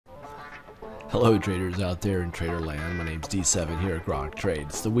Hello traders out there in trader land. My name's D7 here at Grok Trade.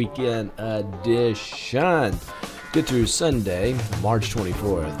 It's the weekend edition. Good through Sunday, March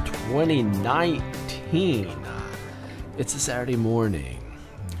 24th, 2019. It's a Saturday morning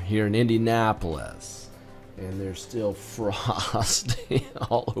here in Indianapolis, and there's still frost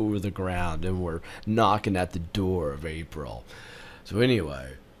all over the ground, and we're knocking at the door of April. So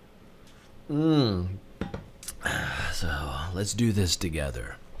anyway, so let's do this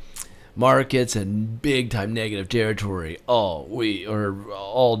together. Markets in big time negative territory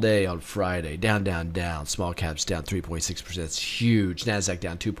all day on Friday. Down. Small caps down 3.6%. It's huge. Nasdaq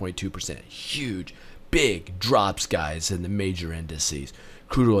down 2.2%. Huge. Big drops, guys, in the major indices.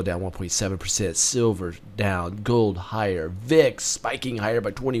 Crude oil down 1.7%. Silver down. Gold higher. VIX spiking higher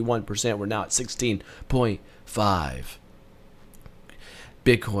by 21%. We're now at 16.5.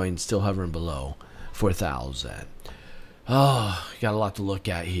 Bitcoin still hovering below 4,000. Oh, got a lot to look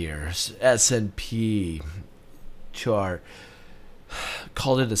at here. S&P chart.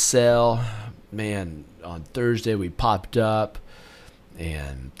 Called it a sell. Man, on Thursday we popped up.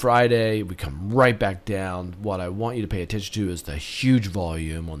 And Friday we come right back down. What I want you to pay attention to is the huge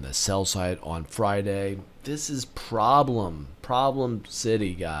volume on the sell side on Friday. This is problem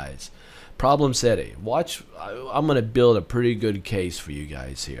city, guys. Problem city. Watch. I'm going to build a pretty good case for you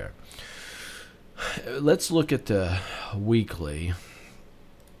guys here. Let's look at the weekly.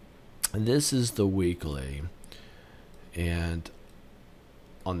 This is the weekly, and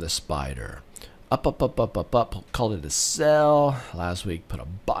on the spider, up. Called it a sell last week. Put a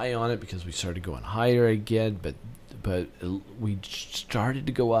buy on it because we started going higher again, but we started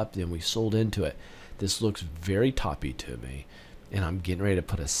to go up, then we sold into it. This looks very toppy to me, and I'm getting ready to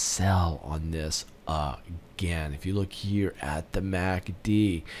put a sell on this again. If you look here at the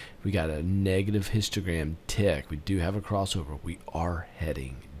MACD, we got a negative histogram tick. We do have a crossover. We are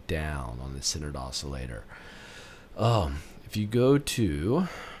heading down on the centered oscillator. If you go to,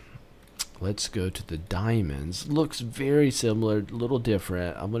 let's go to the diamonds. Looks very similar, a little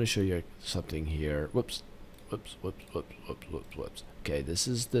different. I'm going to show you something here. Whoops. Okay, this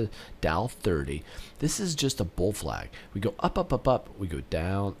is the Dow 30. This is just a bull flag. We go up. We go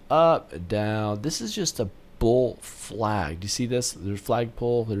down, up, down. This is just a bull flag. Do you see this? There's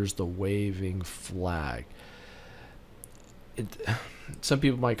flagpole. There's the waving flag. Some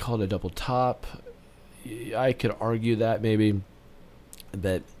people might call it a double top. I could argue that maybe.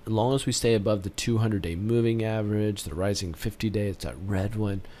 But as long as we stay above the 200-day moving average, the rising 50-day, it's that red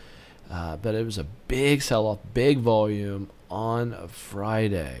one. But it was a big sell-off, big volume on a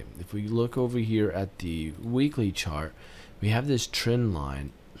Friday. If we look over here at the weekly chart, we have this trend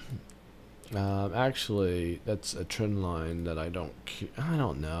line. Actually, that's a trend line that I don't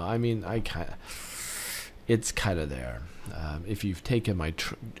know. I mean, it's kind of there. If you've taken my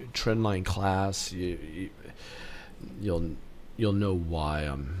trend line class, you'll know why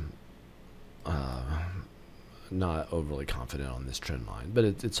I'm not overly confident on this trend line, but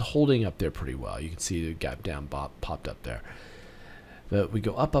it's holding up there pretty well. You can see the gap down popped up there, but we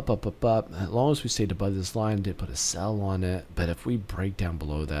go up. As long as we stayed above this line, did put a sell on it. But if we break down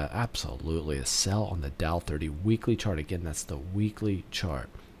below that, absolutely a sell on the Dow 30 weekly chart. Again, that's the weekly chart.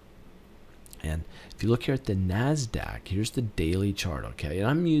 And if you look here at the NASDAQ, here's the daily chart, okay? And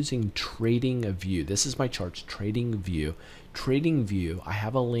I'm using Trading View. This is my chart's Trading View. Trading View, I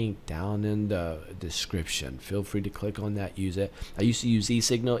have a link down in the description. Feel free to click on that, use it. I used to use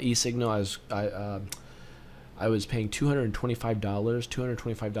eSignal. I was paying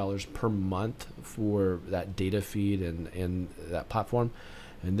 $225 per month for that data feed and that platform.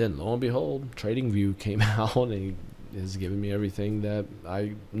 And then lo and behold, Trading View came out and has given me everything that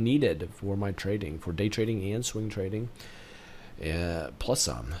I needed for my trading, for day trading and swing trading, plus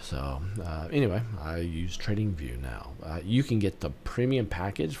some. So anyway, I use Trading View now. You can get the premium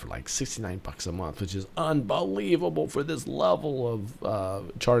package for like 69 bucks a month, which is unbelievable for this level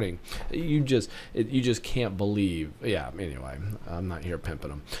of charting. You just can't believe. Yeah. Anyway, I'm not here pimping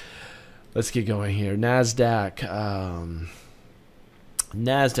them. Let's get going here. NASDAQ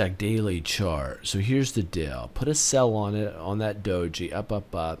daily chart. So here's the deal. Put a sell on it, on that doji, up.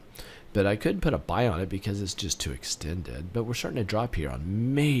 But I couldn't put a buy on it because it's just too extended. But we're starting to drop here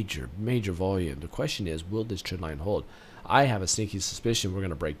on major volume. The question is, will this trend line hold? I have a sneaky suspicion we're going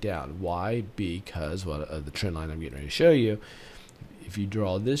to break down. Why? Because the trend line I'm getting ready to show you, if you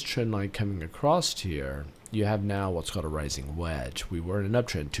draw this trend line coming across here, you have now what's called a rising wedge. We were in an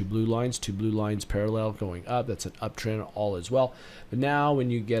uptrend, two blue lines parallel going up. That's an uptrend, all as well. But now when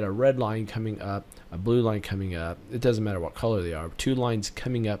you get a red line coming up, a blue line coming up, it doesn't matter what color they are, two lines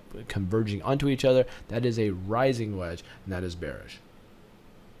coming up, converging onto each other, that is a rising wedge, and that is bearish.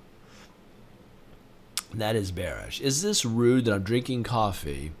 That is bearish. Is this rude that I'm drinking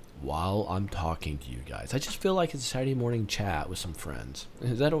coffee while I'm talking to you guys? I just feel like it's a Saturday morning chat with some friends.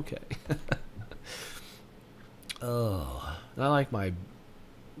 Is that okay? Oh, I like my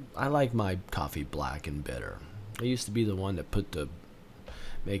coffee black and bitter. I used to be the one that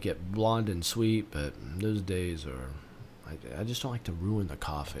make it blonde and sweet, but those days are, I just don't like to ruin the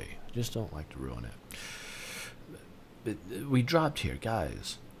coffee. I just don't like to ruin it. But we dropped here,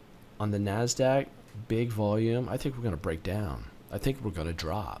 guys. On the NASDAQ, big volume. I think we're going to break down. I think we're going to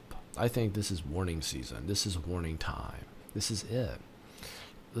drop. I think this is warning season. This is warning time. This is it.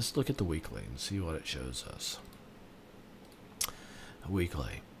 Let's look at the weekly and see what it shows us.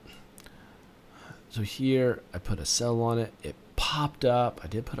 Weekly. So here I put a sell on it. It popped up. I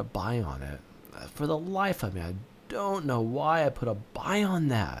did put a buy on it. For the life of me, I don't know why I put a buy on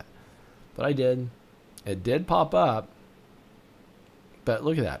that, but I did. It did pop up. But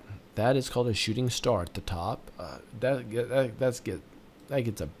look at that. That is called a shooting star at the top. That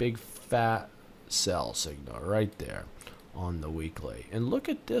gets a big fat sell signal right there on the weekly. And look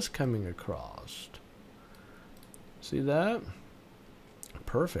at this coming across. See that?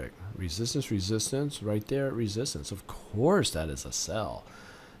 Perfect. Resistance, resistance, right there at resistance. Of course that is a sell.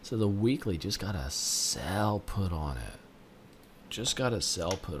 So the weekly just got a sell put on it. Just got a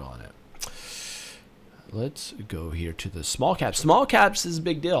sell put on it. Let's go here to the small caps. Small caps is a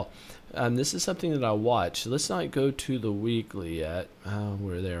big deal. This is something that I watch. Let's not go to the weekly yet.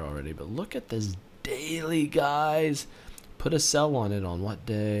 We're there already. But look at this daily, guys. Put a sell on it on what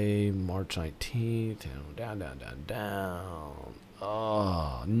day? March 19th. And down, down, down, down.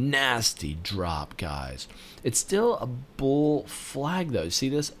 Oh, nasty drop, guys. It's still a bull flag, though. See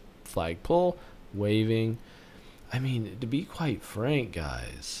this? Flag pull, waving. I mean, to be quite frank,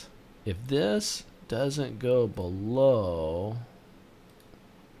 guys, if this doesn't go below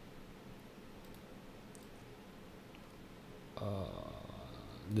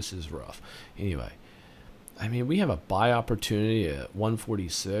this is rough. Anyway, I mean, we have a buy opportunity at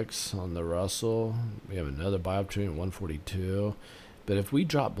 146 on the Russell. We have another buy opportunity at 142. But if we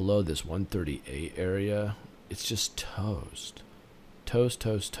drop below this 138 area, it's just toast. Toast,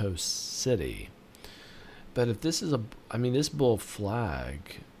 toast, toast city. But if this is I mean, this bull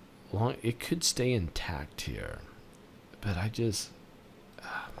flag, it could stay intact here. But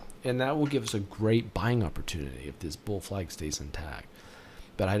and that will give us a great buying opportunity if this bull flag stays intact.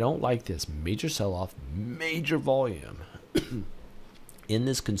 But I don't like this major sell-off, major volume. In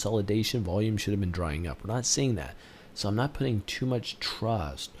this consolidation, volume should have been drying up. We're not seeing that. So I'm not putting too much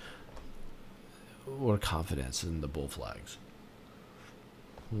trust or confidence in the bull flags.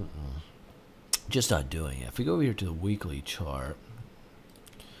 Just not doing it. If we go over here to the weekly chart,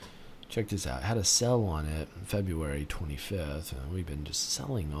 check this out. I had a sell on it February 25th, and we've been just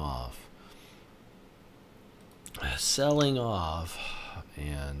selling off. Selling off,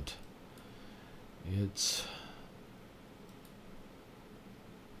 and it's...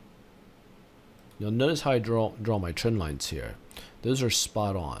 You'll notice how I draw my trend lines here. Those are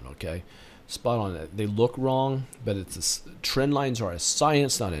spot on, okay? Spot on. They look wrong, but trend lines are a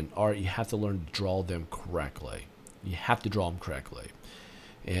science, not an art. You have to learn to draw them correctly. You have to draw them correctly.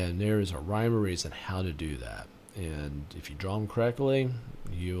 And there is a rhyme or reason how to do that. And if you draw them correctly,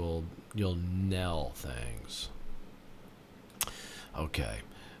 you'll nail things. Okay.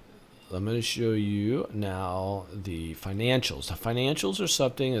 I'm going to show you now the financials. The financials are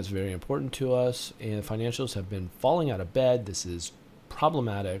something that's very important to us, and financials have been falling out of bed. This is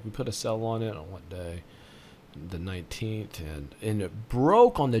problematic. We put a sell on it on what day? The 19th, and it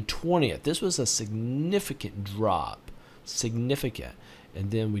broke on the 20th. This was a significant drop, significant,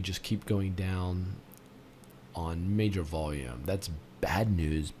 and then we just keep going down on major volume. That's bad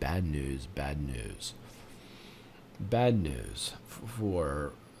news, bad news, bad news. Bad news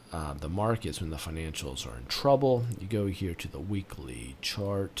for the markets when the financials are in trouble. You go here to the weekly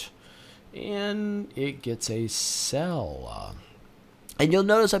chart, and it gets a sell. And you'll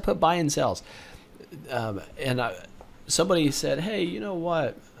notice I put buy and sells. Somebody said, hey, you know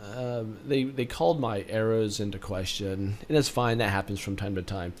what? They called my arrows into question, and it's fine. That happens from time to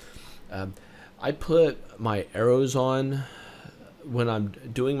time. I put my arrows on when I'm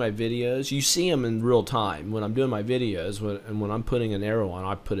doing my videos. You see them in real time when I'm doing my videos, and when I'm putting an arrow on,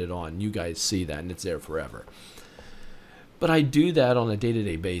 I put it on. You guys see that, and it's there forever. But I do that on a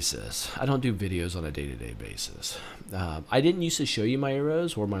day-to-day basis. I don't do videos on a day-to-day basis. I didn't used to show you my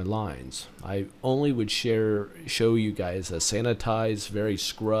arrows or my lines. I only would show you guys a sanitized, very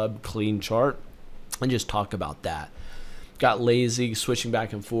scrubbed, clean chart and just talk about that. got lazy switching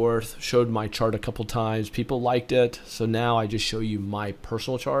back and forth, showed my chart a couple times. People liked it. So now I just show you my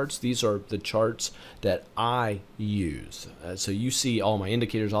personal charts. These are the charts that I use. So you see all my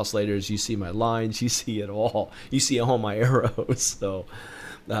indicators, oscillators, you see my lines, you see it all. You see all my arrows. So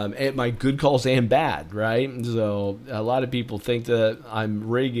and my good calls and bad, right? So a lot of people think that I'm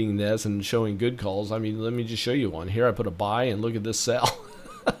rigging this and showing good calls. I mean, let me just show you one. Here I put a buy and look at this sell.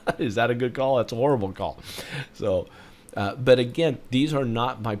 Is that a good call? That's a horrible call. So, but again, these are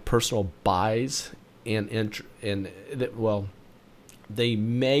not my personal buys well, they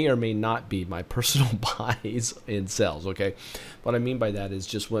may or may not be my personal buys and sells. Okay, what I mean by that is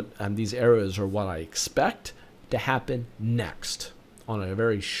just what these arrows are what I expect to happen next on a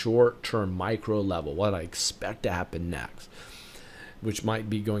very short-term micro level. What I expect to happen next, which might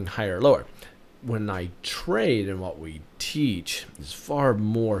be going higher or lower. When I trade and what we teach is far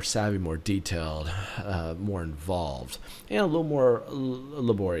more savvy, more detailed, more involved, and a little more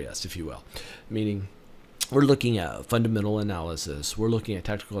laborious, if you will. Meaning, we're looking at fundamental analysis. We're looking at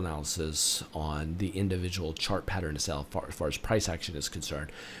technical analysis on the individual chart pattern itself, as far as price action is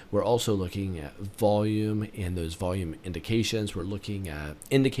concerned. We're also looking at volume and those volume indications. We're looking at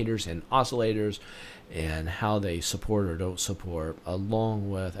indicators and oscillators and how they support or don't support, along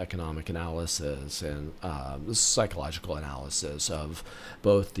with economic analysis and psychological analysis of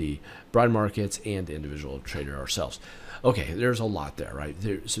both the broad markets and the individual trader ourselves. Okay, there's a lot there, right?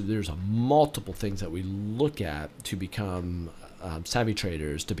 So there's a multiple things that we look at to become savvy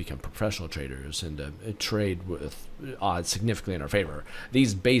traders, to become professional traders, and to trade with odds significantly in our favor.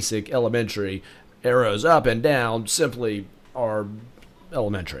 These basic elementary arrows up and down simply are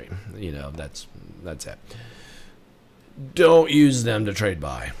elementary. You know, that's it. Don't use them to trade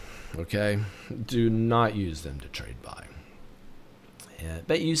by. Okay, do not use them to trade by.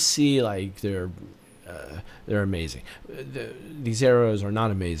 But you see, like they're amazing. These arrows are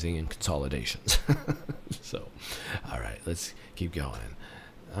not amazing in consolidations. So, all right, let's keep going.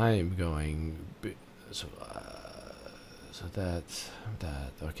 I am going. So that's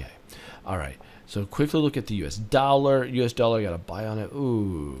that. Okay. All right. So quickly look at the U.S. dollar. U.S. dollar, got a buy on it.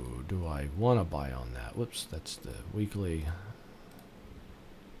 Ooh, do I want to buy on that? Whoops, that's the weekly.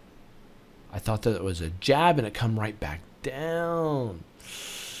 I thought that it was a jab and it come right back down.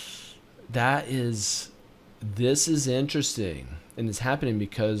 This is interesting, and it's happening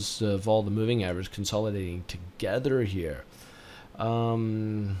because of all the moving averages consolidating together here.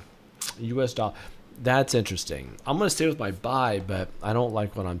 U.S. dollar. That's interesting. I'm going to stay with my buy, but I don't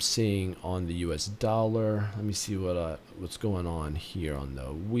like what I'm seeing on the U.S. dollar. Let me see what's going on here on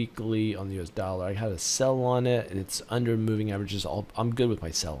the weekly on the U.S. dollar. I had a sell on it, and it's under moving averages. I'm good with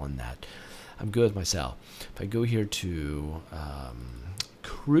my sell on that. I'm good with my sell. If I go here to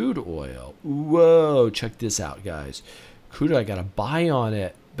crude oil, whoa, check this out, guys. Crude oil, I got a buy on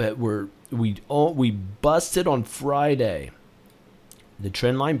it, but we busted on Friday the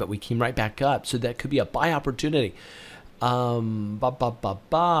trend line, but we came right back up, so that could be a buy opportunity.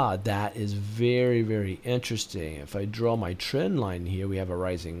 That is very, very interesting. If I draw my trend line here, we have a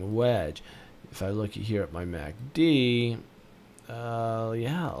rising wedge. If I look here at my MACD,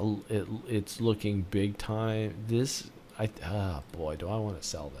 yeah, it's looking big time. Boy, do I want to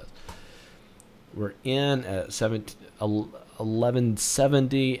sell this. We're in at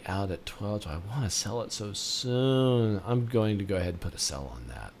 1170, out at 12. Do I want to sell it so soon? I'm going to go ahead and put a sell on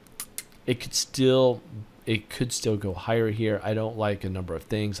that. It could still go higher here. I don't like a number of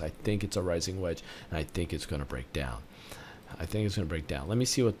things. I think it's a rising wedge, and I think it's going to break down. Let me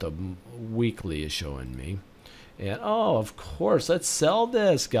see what the weekly is showing me. And oh, of course, let's sell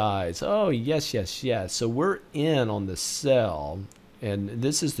this, guys. Oh, yes. So we're in on the sell. And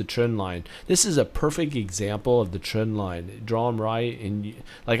this is the trend line. This is a perfect example of the trend line. Draw them right, and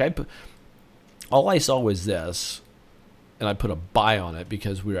all I saw was this, and I put a buy on it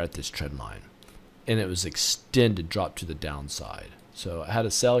because we were at this trend line, and it was extended, dropped to the downside. So I had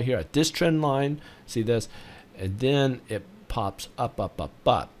a sell here at this trend line. See this, and then it pops up.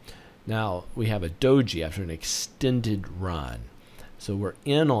 Now we have a doji after an extended run. So we're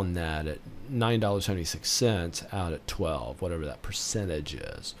in on that at $9.76 out at 12, whatever that percentage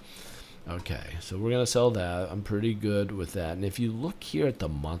is. Okay, so we're going to sell that. I'm pretty good with that. And if you look here at the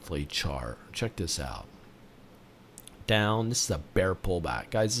monthly chart, check this out. Down, this is a bear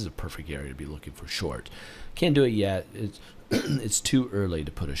pullback. Guys, this is a perfect area to be looking for short. Can't do it yet. It's too early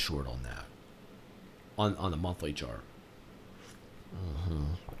to put a short on that. On the monthly chart.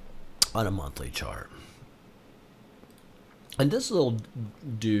 On a monthly chart. And this little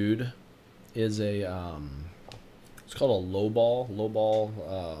dude is it's called a low ball.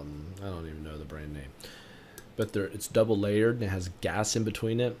 I don't even know the brand name. but it's double layered and it has gas in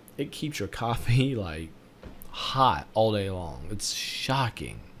between it. It keeps your coffee like hot all day long. It's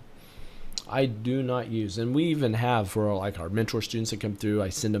shocking. I do not use, and we even have for like our mentor students that come through, I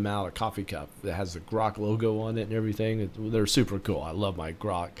send them out a coffee cup that has the Grok logo on it and everything. They're super cool. I love my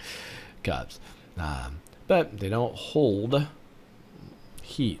Grok cups, but they don't hold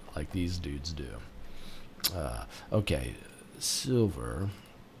heat like these dudes do. Okay, silver,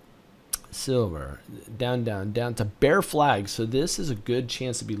 down to bear flag. So this is a good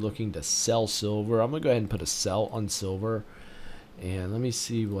chance to be looking to sell silver. I'm gonna go ahead and put a sell on silver. And let me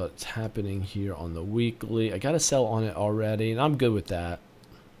see what's happening here on the weekly. I got a sell on it already, and I'm good with that.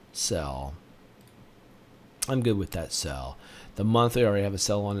 Sell. I'm good with that sell. The monthly, I already have a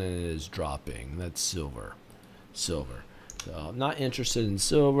sell on it, and it is dropping. That's silver. So I'm not interested in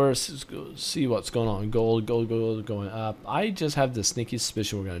silver. Let's go see what's going on. Gold going up. I just have the sneaky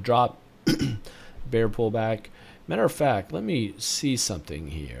suspicion we're going to drop. Bear pullback. Matter of fact, let me see something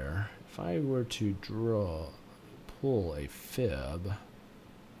here. If I were to pull a fib,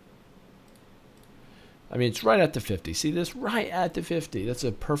 I mean, it's right at the 50. See this? Right at the 50. That's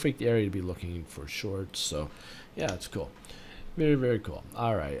a perfect area to be looking for shorts. So yeah, it's cool. Very, very cool.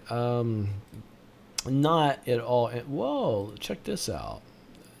 All right. Not at all. Whoa, check this out.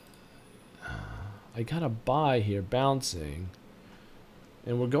 I got a buy here bouncing,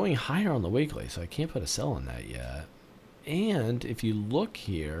 and we're going higher on the weekly, so I can't put a sell on that yet. And if you look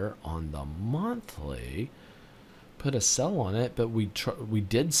here on the monthly, put a sell on it, but we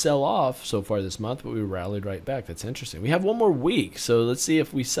did sell off so far this month, but we rallied right back. That's interesting. We have one more week, so let's see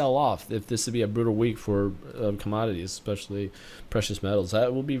if we sell off. If this would be a brutal week for commodities, especially precious metals,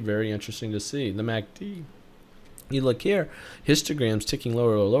 that will be very interesting to see. The MACD, you look here, histogram's ticking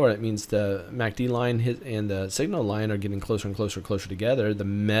lower. That means the MACD line and the signal line are getting closer and closer together. The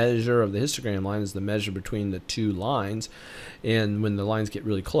measure of the histogram line is the measure between the two lines, and when the lines get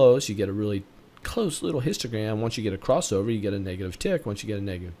really close, you get a really close little histogram. Once you get a crossover, you get a negative tick. Once you get a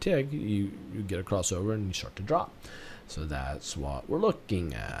negative tick, you get a crossover and you start to drop. So that's what we're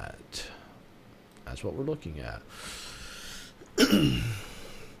looking at. That's what we're looking at.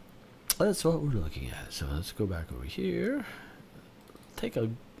 That's what we're looking at. So let's go back over here. Take a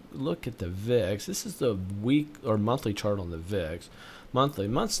look at the VIX. This is the week or monthly chart on the VIX.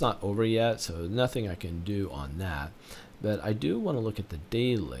 Month's not over yet, so nothing I can do on that. But I do want to look at the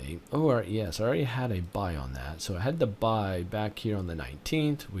daily. Oh, yes, I already had a buy on that. So I had the buy back here on the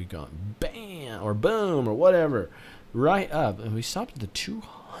 19th. We got bam or boom or whatever right up. And we stopped at the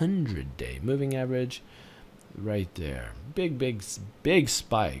 200-day moving average right there. Big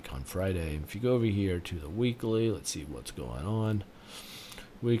spike on Friday. If you go over here to the weekly, let's see what's going on.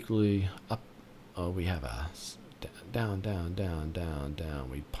 Weekly up. Oh, we have a down.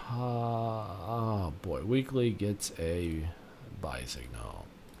 We oh boy, weekly gets a buy signal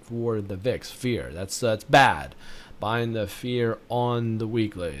for the VIX. Fear. That's bad. Buying the fear on the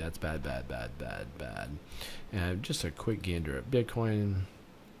weekly. That's bad. And just a quick gander at Bitcoin.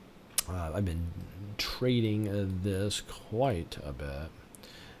 I've been trading this quite a bit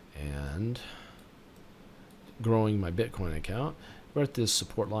and growing my Bitcoin account. We're at this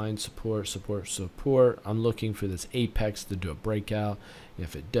support line, support. I'm looking for this apex to do a breakout.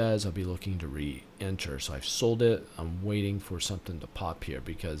 If it does, I'll be looking to re-enter. So I've sold it. I'm waiting for something to pop here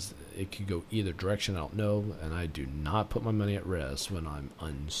because it could go either direction. I don't know, and I do not put my money at risk when I'm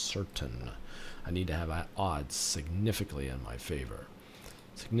uncertain. I need to have odds significantly in my favor.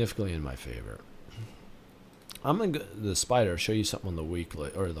 I'm going to go the spider, show you something on the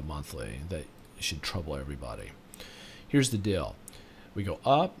weekly or the monthly that should trouble everybody. Here's the deal. We go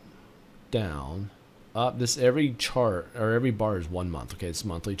up, down, up. This every chart or every bar is 1 month. Okay, it's a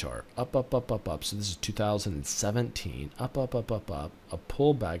monthly chart. Up. So this is 2017. Up. A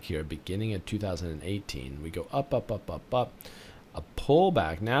pullback here beginning at 2018. We go up. A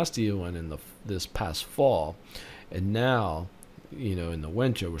pullback, nasty one in this past fall, and now, you know, in the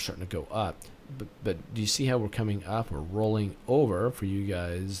winter we're starting to go up. But do you see how we're coming up? We're rolling over. For you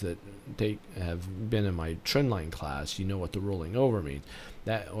guys that have been in my trendline class, you know what the rolling over means.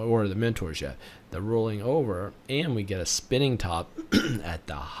 That, or the mentors yet. The rolling over, and we get a spinning top at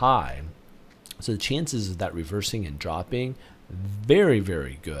the high. So the chances of that reversing and dropping, very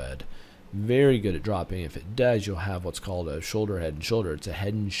good. Very good at dropping. If it does, you'll have what's called a shoulder, head and shoulder. It's a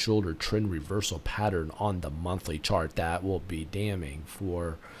head and shoulder trend reversal pattern on the monthly chart. That will be damning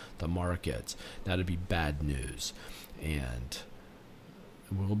for the markets. That'd be bad news, and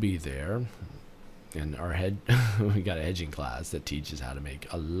we'll be there. And our we got a hedging class that teaches how to make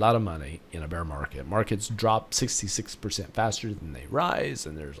a lot of money in a bear market. Markets drop 66% faster than they rise,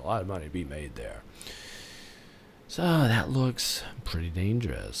 and there's a lot of money to be made there. So that looks pretty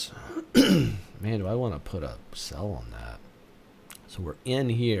dangerous. Man, do I want to put a sell on that. So we're in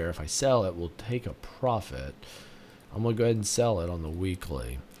here. If I sell it, we'll take a profit. I'm going to go ahead and sell it on the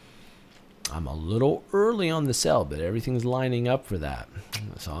weekly. I'm a little early on the sell, but everything's lining up for that.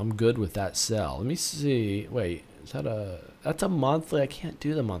 So I'm good with that sell. Let me see. Wait, is that that's a monthly? I can't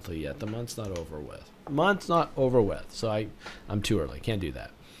do the monthly yet. The month's not over with. Month's not over with. So I'm too early. Can't do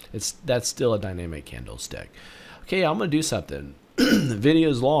that. That's still a dynamic candlestick. Okay, I'm going to do something. The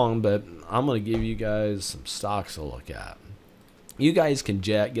video's long, but I'm going to give you guys some stocks to look at. You guys can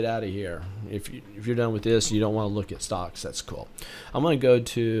get out of here. If you're done with this, you don't want to look at stocks, that's cool. I'm going to go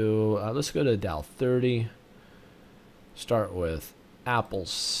to, let's go to Dow 30. Start with Apple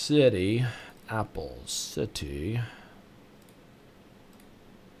City. Apple City.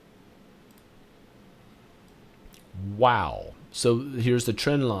 Wow. So here's the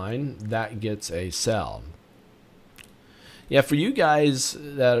trend line. That gets a sell. Yeah, for you guys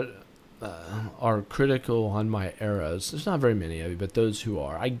that are critical on my arrows, there's not very many of you, but those who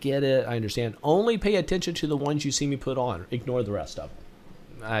are, I get it, I understand. Only pay attention to the ones you see me put on. Ignore the rest of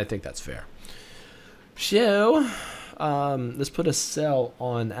them. I think that's fair. So let's put a sell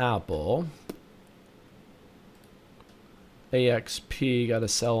on Apple. AXP, got a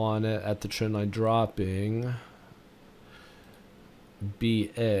sell on it at the trend line dropping.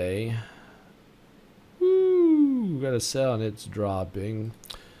 BA, woo, got a sell and it's dropping.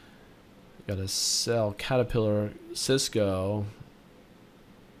 Got to sell Caterpillar, Cisco.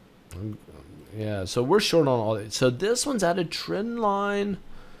 Yeah, so we're short on all that. So this one's at a trend line,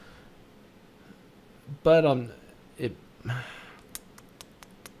 but it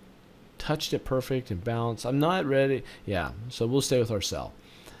touched it perfect and bounced. I'm not ready. Yeah, so we'll stay with our sell.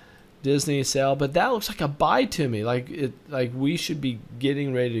 Disney sell, but that looks like a buy to me. Like we should be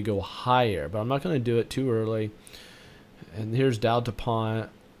getting ready to go higher, but I'm not going to do it too early. And here's Dow DuPont.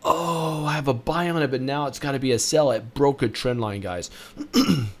 Oh, I have a buy on it, but now it's got to be a sell. It broke a trend line, guys.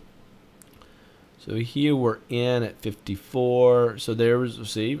 So here we're in at 54. So there was,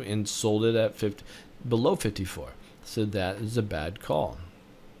 see, and sold it at 50, below 54. So that is a bad call.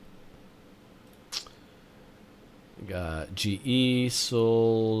 Got GE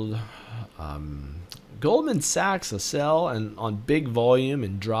sold. Goldman Sachs a sell and on big volume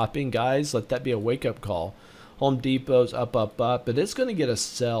and dropping, guys. Let that be a wake-up call. Home Depot's up, but it's going to get a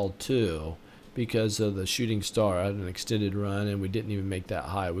sell too because of the shooting star. I had an extended run and we didn't even make that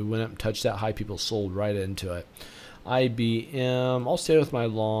high. We went up and touched that high. People sold right into it. IBM, I'll stay with my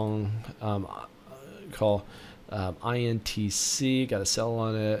long call. INTC, got a sell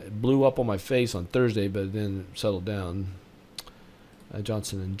on it. It blew up on my face on Thursday, but then settled down.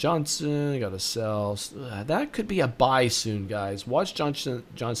 Johnson & Johnson, got a sell. That could be a buy soon, guys. Watch Johnson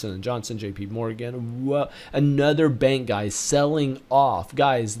 & Johnson, JP Morgan. Whoa. Another bank, guys, selling off.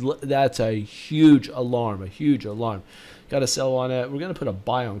 Guys, that's a huge alarm, Got a sell on it. We're going to put a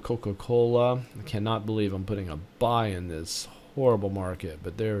buy on Coca-Cola. I cannot believe I'm putting a buy in this horrible market,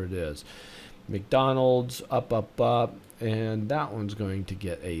 but there it is. McDonald's, up, and that one's going to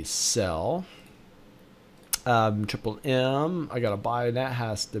get a sell. Triple M, I got to buy. That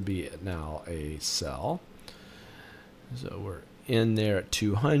has to be now a sell. So we're in there at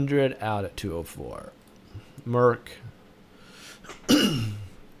 200, out at 204. Merck.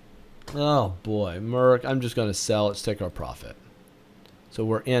 Oh boy, Merck. I'm just going to sell. Let's take our profit. So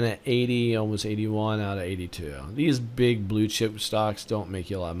we're in at 80, almost 81, out of 82. These big blue chip stocks don't make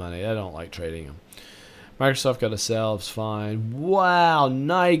you a lot of money. I don't like trading them. Microsoft got a sell. It's fine. Wow,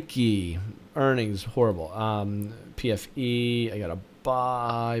 Nike. Earnings horrible. PFE, I got a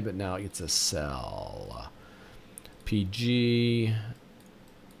buy, but now it gets a sell. PG,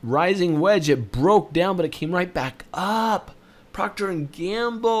 rising wedge. It broke down, but it came right back up. Procter &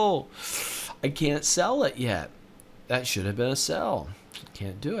 Gamble, I can't sell it yet. That should have been a sell.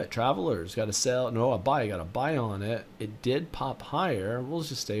 Can't do it. Travelers got a sell. No, a buy. Got a buy on it. It did pop higher. We'll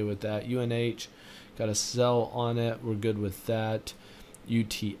just stay with that. UNH got a sell on it. We're good with that.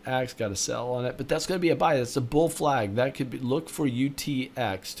 UTX got a sell on it, but that's going to be a buy. That's a bull flag. That could be, look for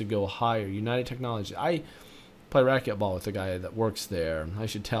UTX to go higher. United Technology. I play racquetball with the guy that works there. I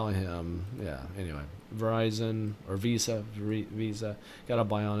should tell him. Yeah. Anyway, Verizon or Visa. Got a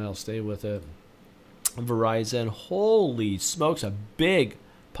buy on it. I'll stay with it. Verizon. Holy smokes, a big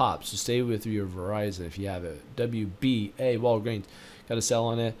pop. So stay with your Verizon if you have it. WBA. Walgreens. Got a sell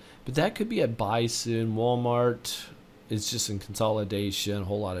on it, but that could be a buy soon. Walmart. It's just in consolidation, a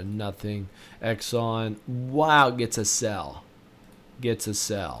whole lot of nothing. Exxon, wow, gets a sell.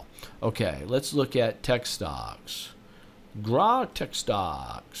 Okay, let's look at tech stocks. Grok tech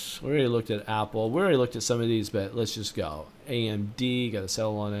stocks. We already looked at Apple. We already looked at some of these, but let's just go. AMD, got a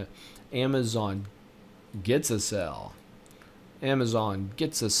sell on it. Amazon gets a sell. Amazon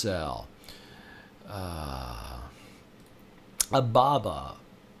gets a sell. Ababa.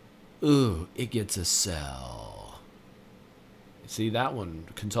 Ooh, it gets a sell. See that one?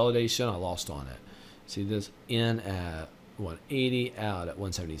 Consolidation, I lost on it. See this? In at 180, out at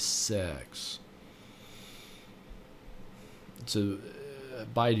 176. So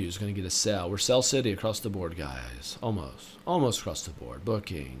Baidu is going to get a sell. We're sell city across the board, guys. Almost across the board.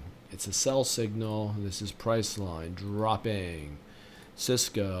 Booking. It's a sell signal. This is price line dropping.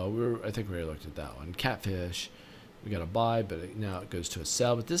 Cisco. I think we already looked at that one. Catfish. We got a buy, but now it goes to a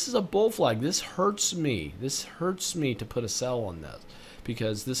sell. But this is a bull flag. This hurts me. This hurts me to put a sell on this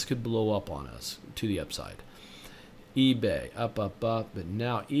because this could blow up on us to the upside. eBay up, up, up, but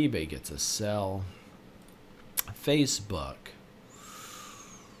now eBay gets a sell. Facebook.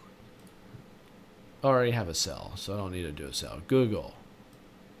 Already have a sell, so I don't need to do a sell. Google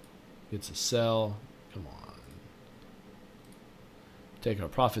gets a sell. Come on. Take our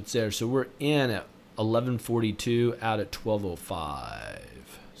profits there. So we're in at 1142, out at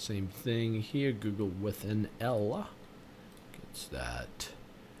 1205. Same thing here. Google with an L gets that.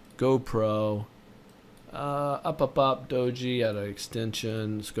 GoPro up, up, up. Doji at an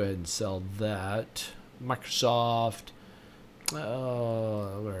extension. Let's go ahead and sell that. Microsoft. We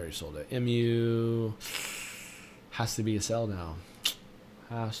already sold it. MU has to be a sell now.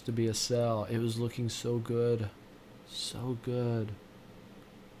 Has to be a sell. It was looking so good, so good.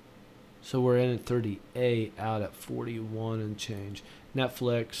 So we're in at 38, out at 41 and change.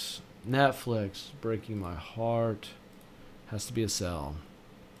 Netflix breaking my heart. Has to be a sell.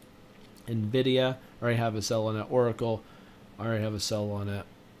 Nvidia, I already have a sell on it. Oracle, I already have a sell on it.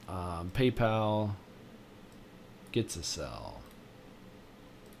 PayPal gets a sell.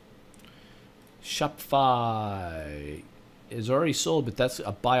 Shopify is already sold, but that's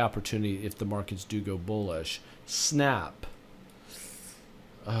a buy opportunity if the markets do go bullish. Snap.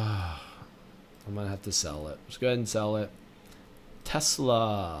 I'm going to have to sell it. Let's go ahead and sell it.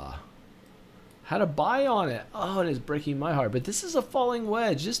 Tesla. Had a buy on it. Oh, it is breaking my heart. But this is a falling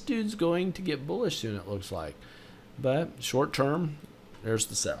wedge. This dude's going to get bullish soon, it looks like. But short term, there's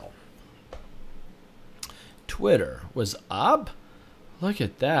the sell. Twitter was up. Look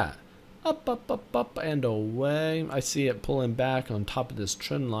at that. Up, up, up, up, and away. I see it pulling back on top of this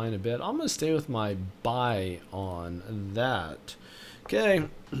trend line a bit. I'm going to stay with my buy on that. Okay.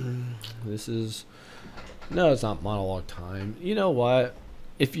 This is... No, it's not monologue time. You know what?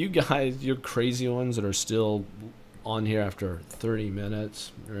 If you guys, you're crazy ones that are still on here after 30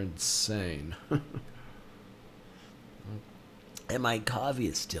 minutes, you're insane. And my coffee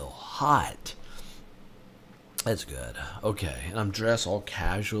is still hot. That's good. Okay, and I'm dressed all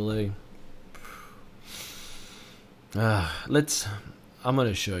casually. I'm going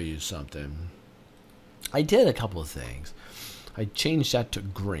to show you something. I did a couple of things. I changed that to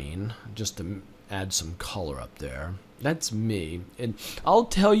green just to add some color up there. That's me. And I'll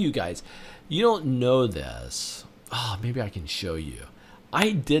tell you guys, you don't know this. Oh, maybe I can show you.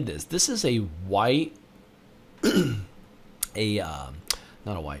 I did this. This is a white, not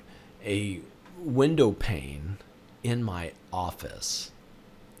a white, a window pane in my office.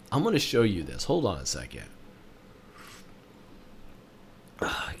 I'm going to show you this. Hold on a second.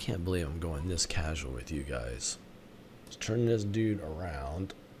 I can't believe I'm going this casual with you guys. Let's turn this dude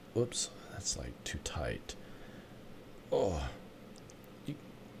around. Whoops, that's like too tight. Oh, I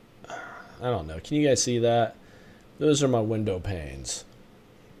don't know. Can you guys see that? Those are my window panes.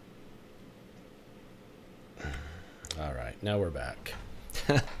 All right, now we're back.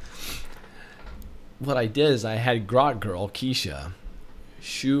 What I did is I had Grok girl Keisha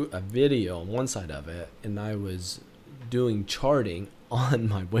shoot a video on one side of it, and I was doing charting on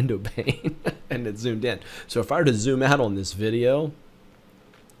my window pane and it zoomed in. So if I were to zoom out on this video,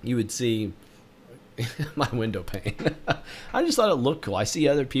 you would see my window pane. I just thought it looked cool. I see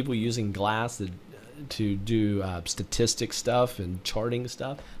other people using glass to do statistic stuff and charting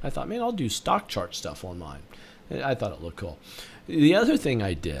stuff. I thought, man, I'll do stock chart stuff on mine. I thought it looked cool. The other thing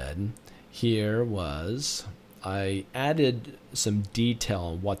I did here was I added some detail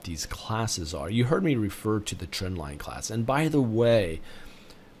on what these classes are. You heard me refer to the trendline class. And by the way,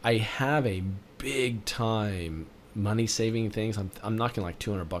 I have a big time money saving things. I'm knocking like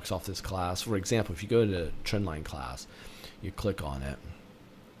 $200 off this class. For example, if you go to trendline class, you click on it.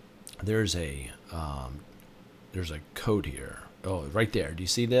 There's a code here. Oh, right there. Do you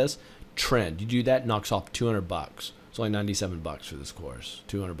see this? Trend. You do that, knocks off $200. It's only 97 bucks for this course,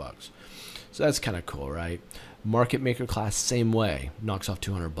 200 bucks. So that's kind of cool, right? Market maker class, same way, knocks off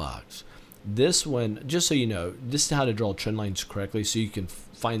 200 bucks. This one, just so you know, this is how to draw trend lines correctly so you can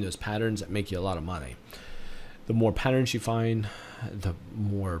find those patterns that make you a lot of money. The more patterns you find, the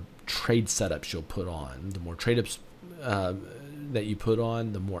more trade setups you'll put on. The more trade ups that you put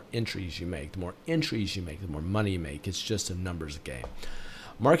on, the more entries you make. The more entries you make, the more money you make. It's just a numbers game.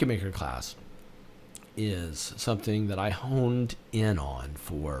 Market maker class is something that I honed in on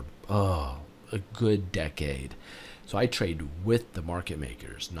for a good decade. So I trade with the market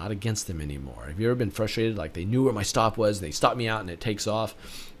makers, not against them anymore. Have you ever been frustrated, like they knew where my stop was and they stopped me out and it takes off?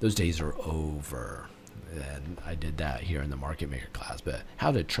 Those days are over. And I did that here in the market maker class. But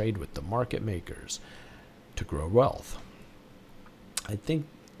how to trade with the market makers to grow wealth. I think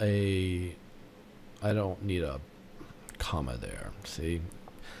I don't need a comma there. See,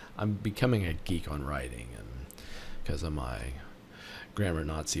 I'm becoming a geek on writing, and because of my grammar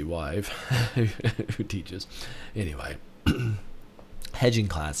Nazi wife who teaches. Anyway, hedging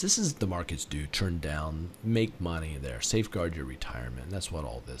class. This is the markets do. Turn down, make money there, safeguard your retirement. That's what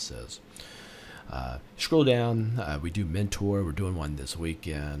all this is. Scroll down. We do mentor. We're doing one this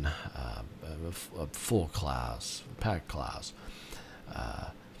weekend. A full class, packed class.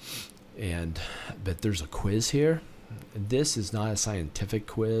 But there's a quiz here. This is not a scientific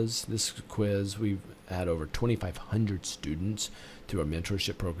quiz. This quiz, we've had over 2,500 students through our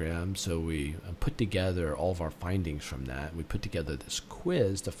mentorship program. So we put together all of our findings from that. We put together this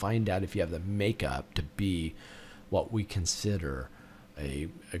quiz to find out if you have the makeup to be what we consider a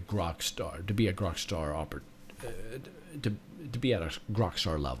Grok star, to be a Grok star, to be at a Grok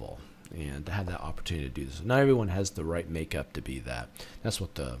star level, and to have that opportunity to do this. Not everyone has the right makeup to be that. That's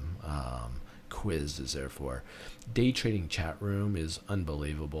what the quiz is there for. Day trading chat room is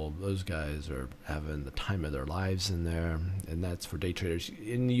unbelievable. Those guys are having the time of their lives in there, and that's for day traders.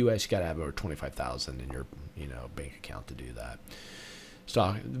 In the U.S., you got to have over 25,000 in your bank account to do that.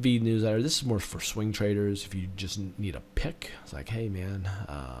 Stock V newsletter. This is more for swing traders. If you just need a pick, it's like, hey man,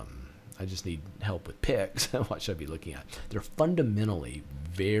 I just need help with picks. What should I be looking at? They're fundamentally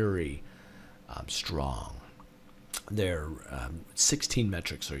very strong. There 16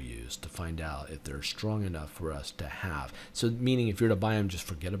 metrics are used to find out if they're strong enough for us to have. So meaning if you're to buy them, just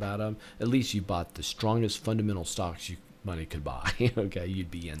forget about them. At least you bought the strongest fundamental stocks money could buy. Okay,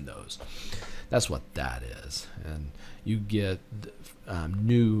 you'd be in those. That's what that is. And you get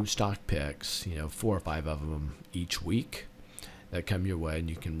new stock picks, 4 or 5 of them each week that come your way, and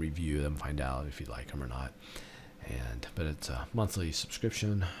you can review them, find out if you like them or not. But it's a monthly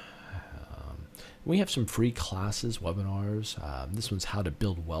subscription. We have some free classes, webinars. This one's how to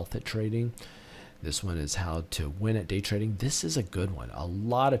build wealth at trading. This one is how to win at day trading. This is a good one. A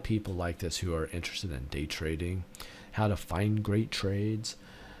lot of people like this who are interested in day trading, how to find great trades.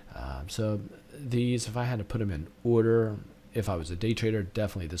 So these, if I had to put them in order, if I was a day trader,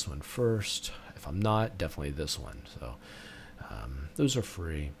 definitely this one first. If I'm not, definitely this one. So those are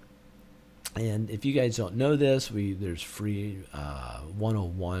free. And if you guys don't know this, there's free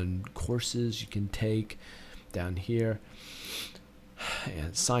 101 courses you can take down here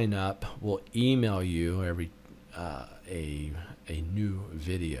and sign up. We'll email you every a new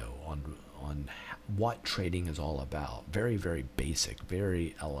video on what trading is all about. Very, very basic,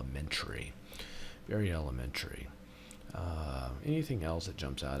 very elementary, very elementary. Anything else that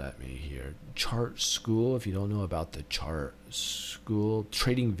jumps out at me here? Chart School. If you don't know about the Chart School,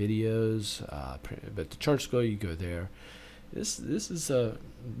 trading videos, but the Chart School, you go there. This is a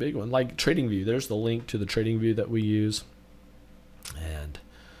big one. Like TradingView, there's the link to the TradingView that we use. And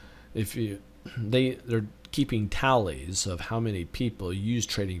if they're keeping tallies of how many people use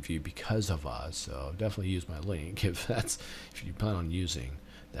TradingView because of us. So definitely use my link if you plan on using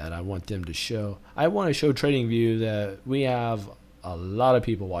that. I want them to show. I want to show TradingView that we have a lot of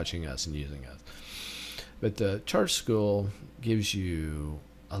people watching us and using us. But the Chart School gives you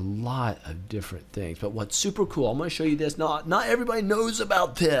a lot of different things. But what's super cool, I'm going to show you this. Not everybody knows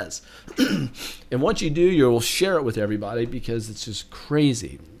about this. And once you do, you'll share it with everybody because it's just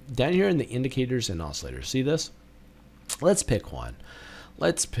crazy. Down here in the indicators and oscillators, see this? Let's pick one.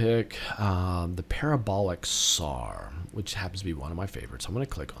 Let's pick the parabolic SAR, which happens to be one of my favorites. I'm going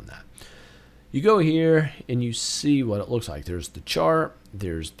to click on that. You go here and you see what it looks like. There's the chart.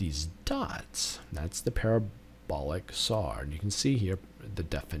 There's these dots. That's the parabolic SAR. And you can see here the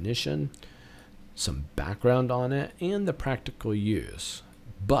definition, some background on it, and the practical use.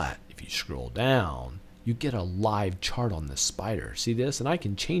 But if you scroll down, you get a live chart on the spider. See this? And I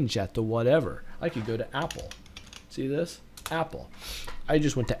can change that to whatever. I could go to Apple. See this? Apple. I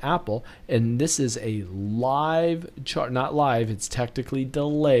just went to Apple, and this is a live chart. Not live, it's technically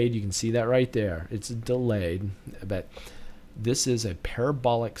delayed. You can see that right there. It's delayed, but this is a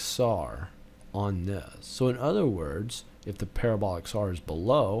parabolic SAR on this. So in other words, if the parabolic SAR is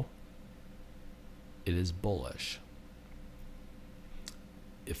below, it is bullish.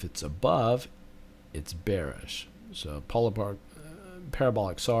 If it's above, it's bearish. So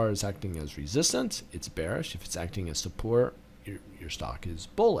parabolic SAR is acting as resistance, it's bearish. If it's acting as support, your stock is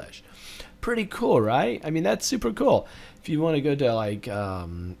bullish. Pretty cool, right? I mean, that's super cool. If you want to go to like, I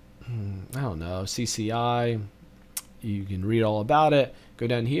don't know, CCI, you can read all about it. Go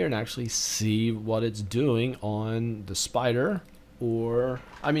down here and actually see what it's doing on the spider. Or,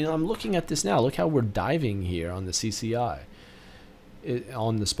 I mean, I'm looking at this now. Look how we're diving here on the CCI.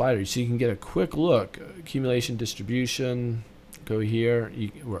 On the spider, so you can get a quick look. Accumulation, distribution, go here.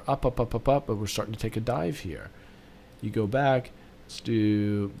 We're up, but we're starting to take a dive here. You go back, let's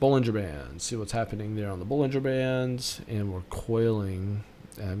do Bollinger Bands, see what's happening there on the Bollinger Bands, and we're coiling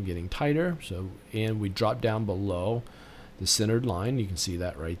and getting tighter. So, and we drop down below the centered line. You can see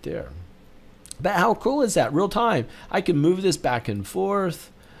that right there. But how cool is that? Real time. I can move this back and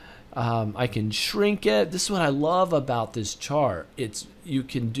forth. I can shrink it. This is what I love about this chart. You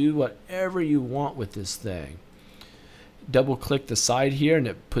can do whatever you want with this thing. Double click the side here and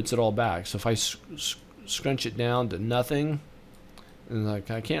it puts it all back. So if I scrunch it down to nothing, and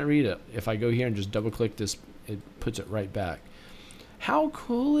like I can't read it. If I go here and just double click this, it puts it right back. How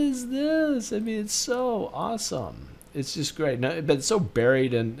cool is this? I mean, it's so awesome. It's just great. No, but it's so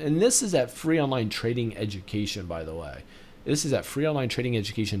buried, and this is at Free Online Trading Education, by the way. This is at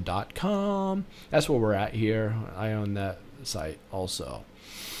freeonlinetradingeducation.com. That's where we're at here. I own that site also.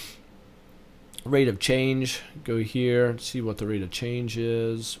 Rate of change. Go here, see what the rate of change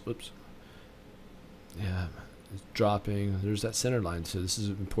is. Whoops. Yeah, it's dropping. There's that center line. So this is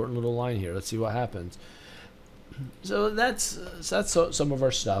an important little line here. Let's see what happens. So that's some of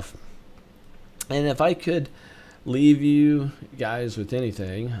our stuff. And if I could leave you guys with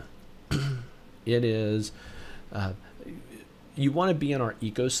anything, it is... you want to be in our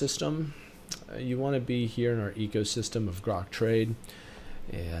ecosystem. You want to be here in our ecosystem of Grok Trade.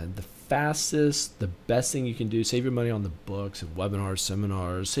 And the fastest, the best thing you can do, save your money on the books and webinars,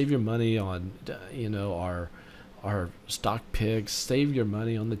 seminars, save your money on, you know, our stock picks, save your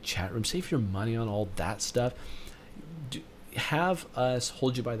money on the chat room, save your money on all that stuff. Have us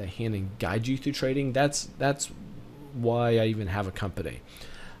hold you by the hand and guide you through trading. That's why I even have a company.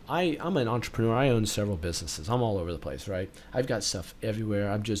 I'm an entrepreneur. I own several businesses. I'm all over the place, right? I've got stuff everywhere.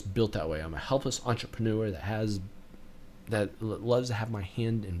 I'm just built that way. I'm a helpless entrepreneur that loves to have my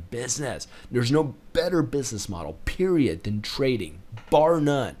hand in business. There's no better business model, period, than trading, bar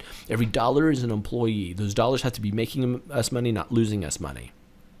none. Every dollar is an employee. Those dollars have to be making us money, not losing us money.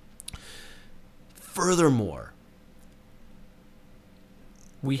 Furthermore,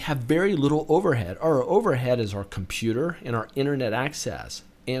 we have very little overhead. Our overhead is our computer and our internet access,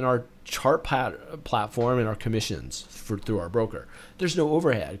 and our chart platform and our commissions through our broker. There's no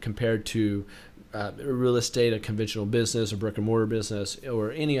overhead compared to real estate, a conventional business, a brick and mortar business,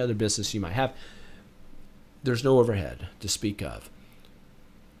 or any other business you might have. There's no overhead to speak of.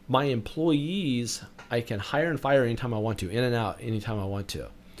 My employees, I can hire and fire anytime I want to, in and out anytime I want to.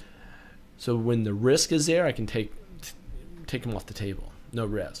 So when the risk is there, I can take them off the table, no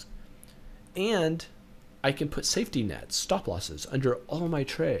risk. And I can put safety nets, stop losses under all my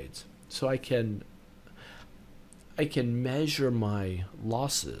trades, so I can measure my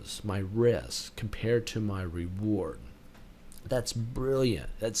losses, my risk compared to my reward. That's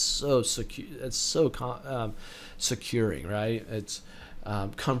brilliant. That's so secure. That's so securing, right? It's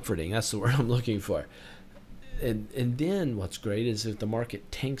comforting. That's the word I'm looking for. And then what's great is if the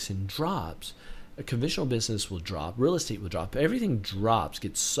market tanks and drops, a conventional business will drop, real estate will drop, everything drops,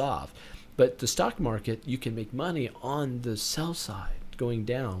 gets soft. But the stock market, you can make money on the sell side going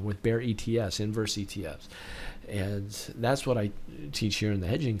down with bear ETFs, inverse ETFs. And that's what I teach here in the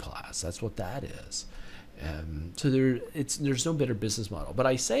hedging class. That's what that is. So there's no better business model. But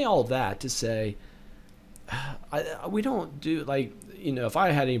I say all that to say, we don't do, like, you know, if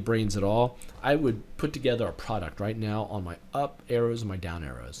I had any brains at all, I would put together a product right now on my up arrows and my down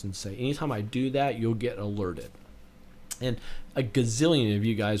arrows and say, anytime I do that, you'll get alerted. And a gazillion of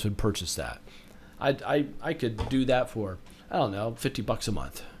you guys would purchase that. I could do that for, I don't know, $50 a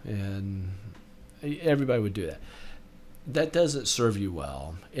month, and everybody would do that. That doesn't serve you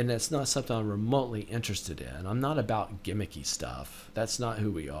well, and that's not something I'm remotely interested in. I'm not about gimmicky stuff. That's not who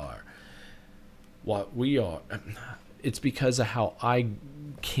we are. What we are, it's because of how I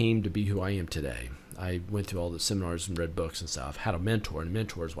came to be who I am today. I went through all the seminars and read books and stuff, had a mentor, and a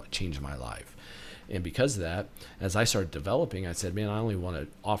mentor is what changed my life. And because of that, as I started developing, I said, man, I only want to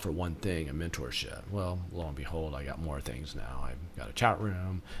offer one thing, a mentorship. Well, lo and behold, I got more things now. I've got a chat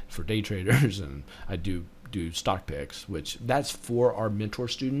room for day traders, and I do stock picks, which that's for our mentor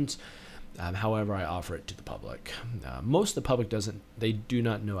students. However, I offer it to the public. Most of the public do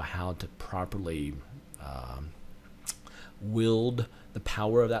not know how to properly wield the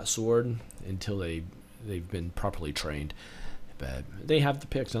power of that sword until they've been properly trained. But they have the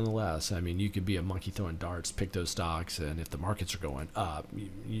picks nonetheless. I mean, you could be a monkey throwing darts, pick those stocks, and if the markets are going up,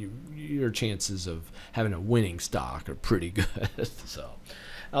 your chances of having a winning stock are pretty good. So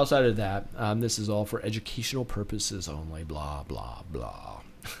outside of that, this is all for educational purposes only, blah, blah, blah.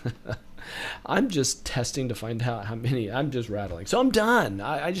 I'm just testing to find out how many. I'm just rattling. So I'm done.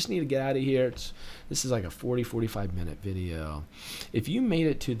 I just need to get out of here. This is like a 45 minute video. If you made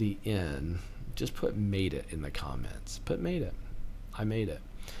it to the end, just put made it in the comments. Put made it. I made it.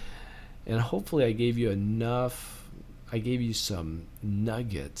 And hopefully I gave you enough. I gave you some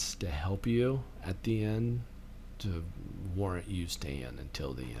nuggets to help you at the end to warrant you staying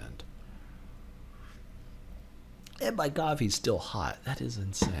until the end. And my coffee's still hot. That is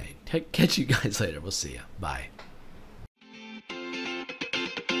insane. Catch you guys later. We'll see you. Bye.